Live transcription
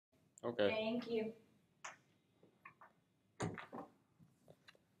Okay. Thank you.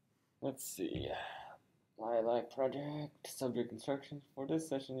 Let's see. LILAC project subject instructions. For this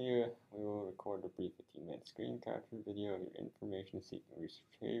session, we will record a brief 15-minute screen capture video of your information-seeking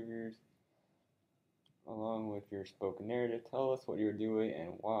research behaviors, along with your spoken narrative. Tell us what you're doing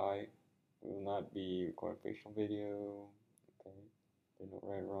and why. We will not be recording facial video. Okay. There are no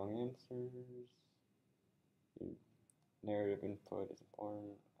right or wrong answers. Your narrative input is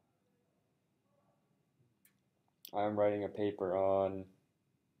important. I'm writing a paper on,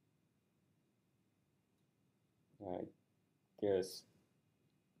 I guess,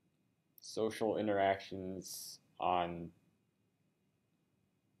 social interactions on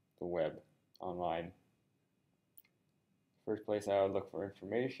the web, online. First place I would look for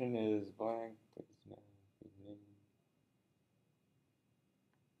information is blank.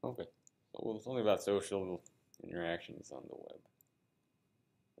 Okay, so it's only about social interactions on the web.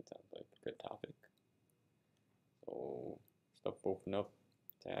 That sounds like a good topic. So, stuff open up,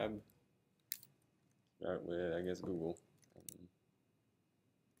 tab. Start with, I guess, Google.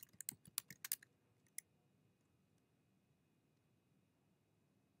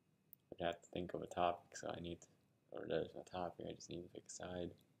 I'd have to think of a topic, so I need to, or there's a topic, I just need to pick a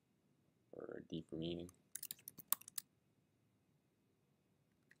side or a deeper meaning.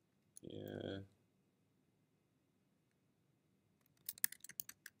 Yeah.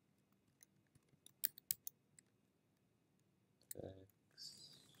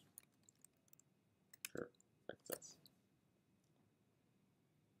 Affects. Sure, affects us.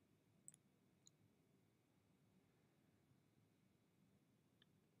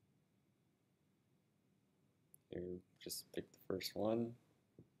 You just pick the first one,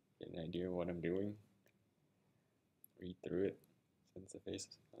 get an idea of what I'm doing, read through it, sense of face.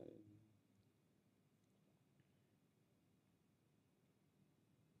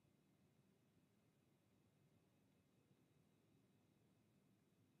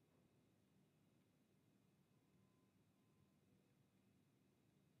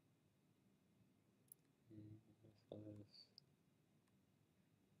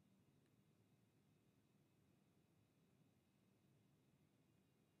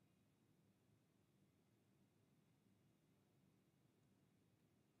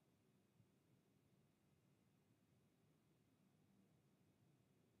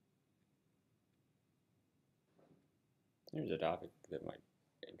 Here's a topic that might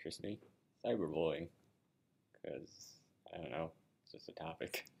interest me: cyberbullying. Because, I don't know, it's just a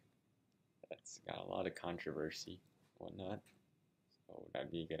topic that's got a lot of controversy and whatnot. So, would that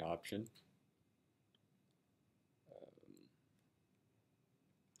be a good option?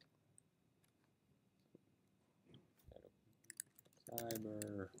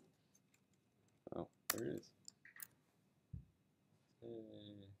 Cyber. Oh, there it is. The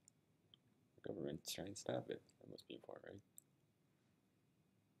government's trying to stop it. That must be important, right?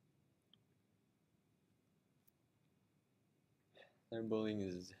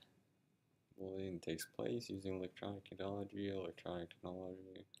 Bullying takes place using electronic technology,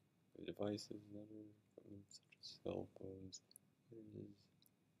 devices, and other equipment such as cell phones.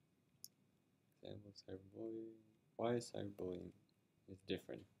 Example of cyberbullying. Why is cyberbullying is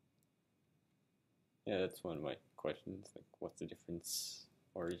different? Yeah, that's one of my questions. Like, what's the difference,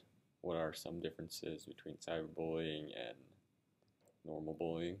 or what are some differences between cyberbullying and normal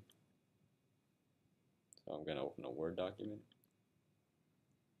bullying? So I'm gonna open a Word document.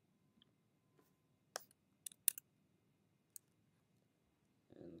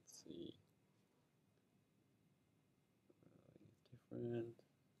 And let's see. Different.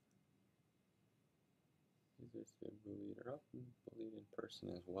 Users get bullied or often bullied in person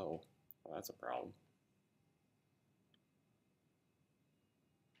as well. Well, that's a problem.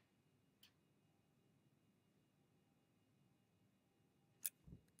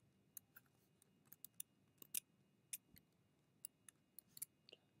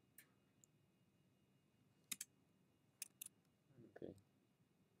 Okay.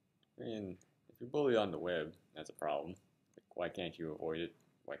 And if you're bullied on the web, that's a problem. Like, why can't you avoid it?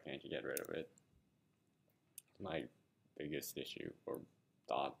 Why can't you get rid of it? It's my biggest issue or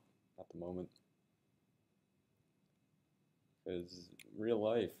thought at the moment. Because real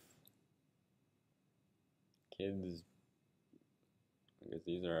life, kids, I guess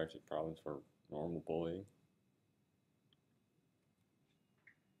these are actually problems for normal bullying.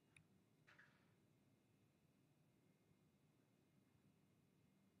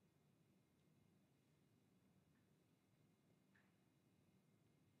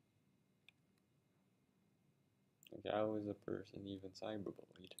 Like, how is a person even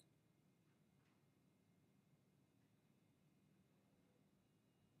cyberbullied?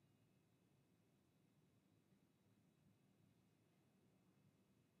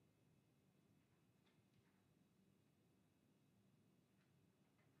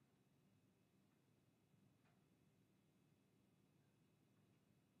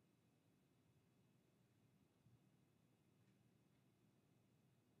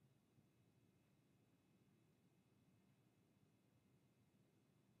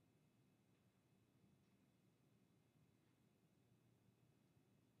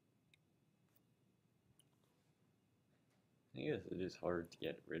 I guess it is hard to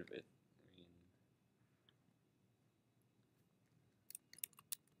get rid of it.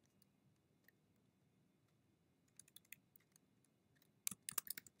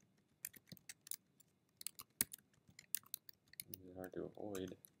 It's hard to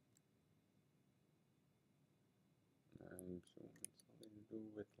avoid. So it's something to do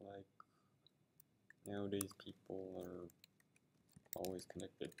with like nowadays people are always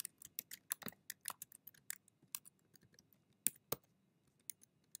connected.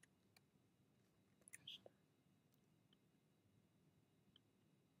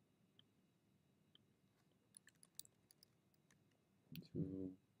 To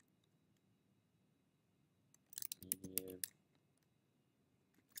media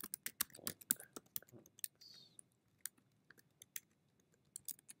electronics.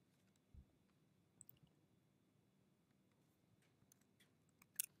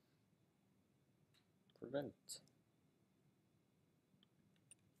 Prevent.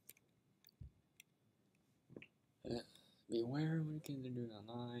 Beware when kids are doing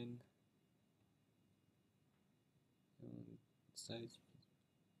online. Sites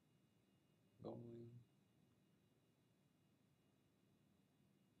going.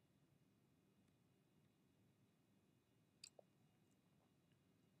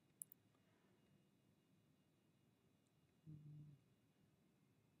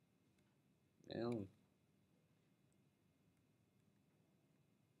 Well,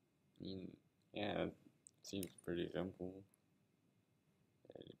 I mean, yeah, it seems pretty simple.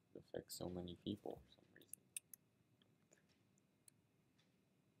 It affects so many people for some reason.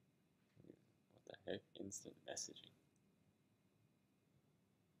 What the heck? Instant messaging.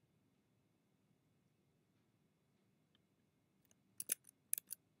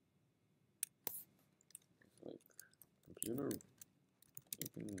 Like, computer, you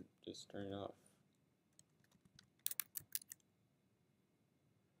can just turn it off.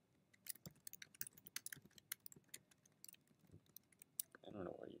 I don't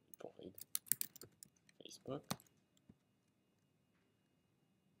know where you deployed. Facebook?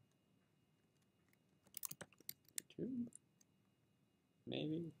 YouTube?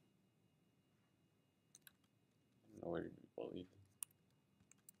 Maybe? I don't know where to be bullied.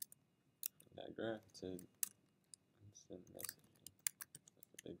 That graph said instant messaging.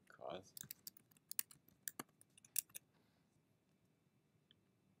 That's a big cause.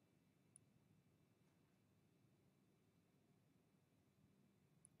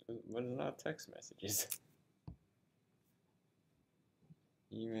 But it's not text messages.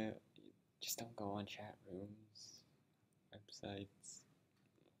 Email. Just don't go on chat rooms, websites.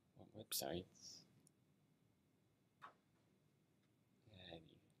 What websites? Yeah,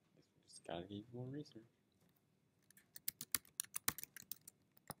 you just gotta do more research.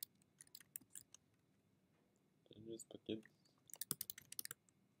 Just put kids.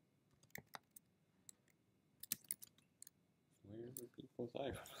 Where are people's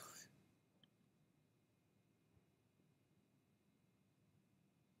iPhones?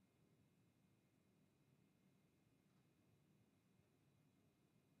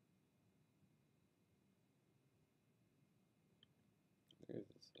 There's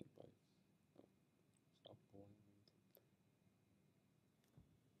this invite. Oh, stop pulling.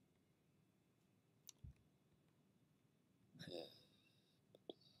 Okay,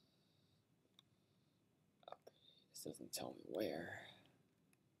 this doesn't tell me where.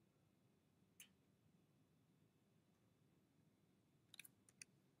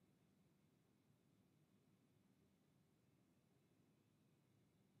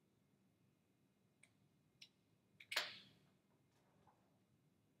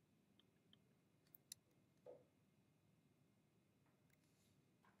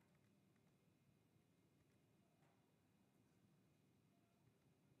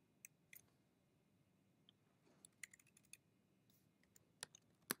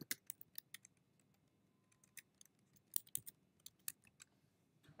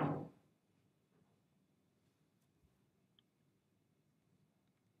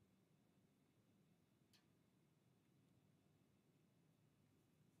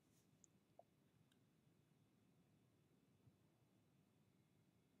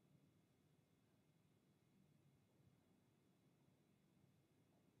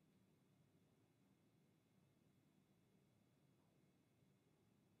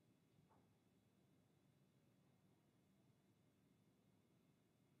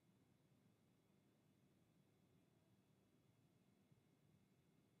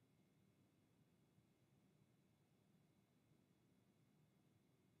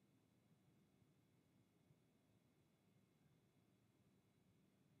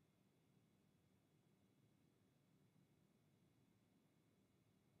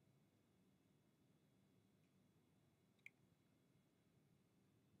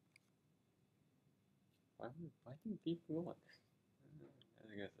 Why do people go on this?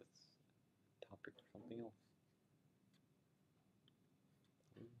 I guess it's a topic for something else.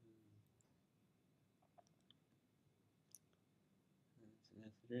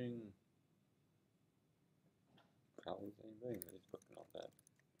 Messaging. Probably the same thing, Facebook and all that.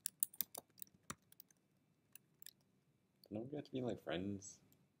 Don't we have to be like friends?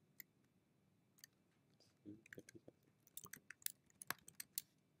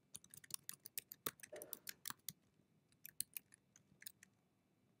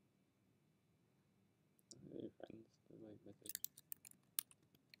 Are they friends to like message?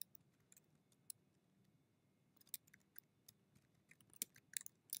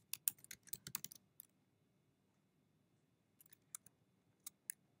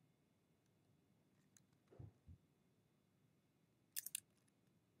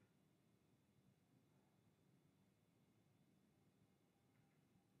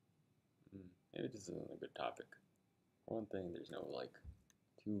 Maybe this isn't a good topic. For one thing, there's no like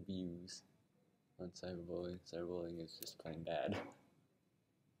two views on cyberbullying. Cyberbullying is just plain bad.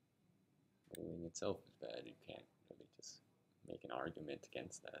 Bullying itself is bad. You can't really just make an argument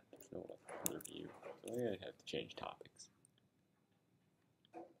against that. There's no like other view. So we have to change topics.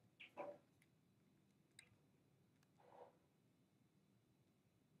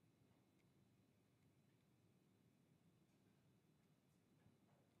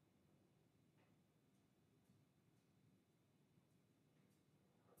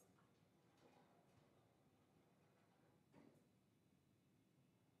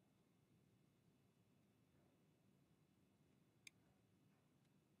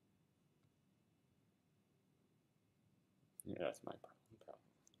 Yeah, that's my problem.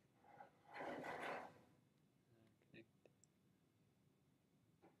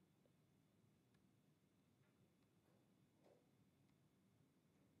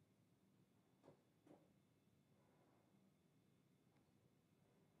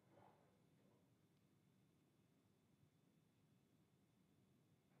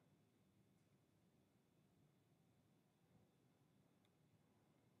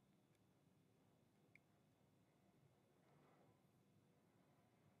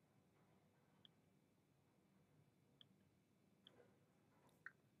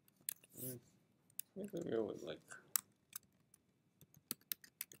 Maybe we go with like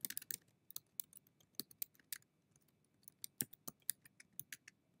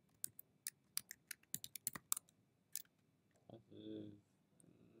positive.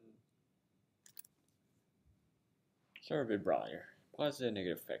 Start a bit broader. Positive and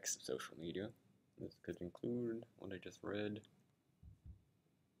negative effects of social media. This could include what I just read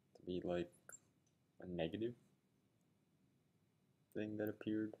to be like a negative thing that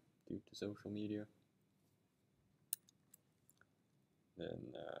appeared due to social media.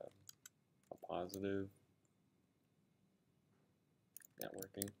 Then a positive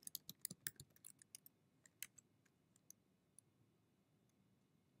networking.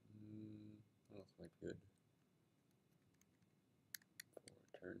 What else might be good?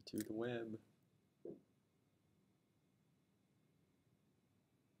 Return to the web.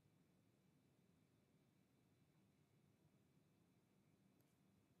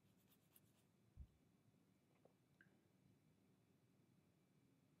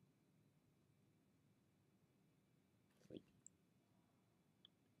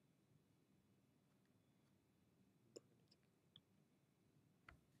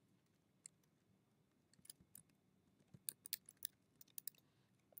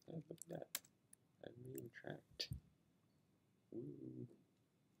 Look at that. I'm being tracked. Ooh.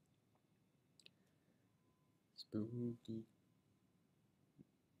 Spooky.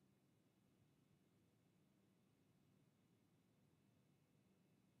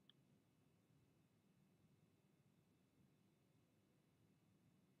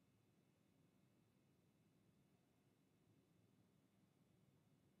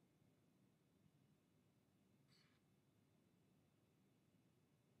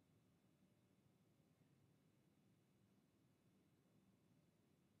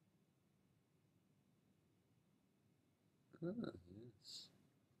 Ah, yes.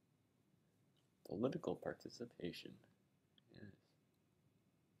 Political participation. Yes.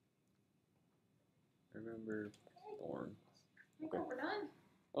 Remember Thorn. Okay, we're done.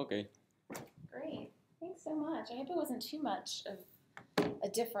 Okay. Great. Thanks so much. I hope it wasn't too much of a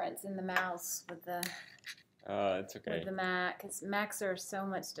difference in the mouse with the It's okay. with the Mac, because Macs are so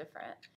much different.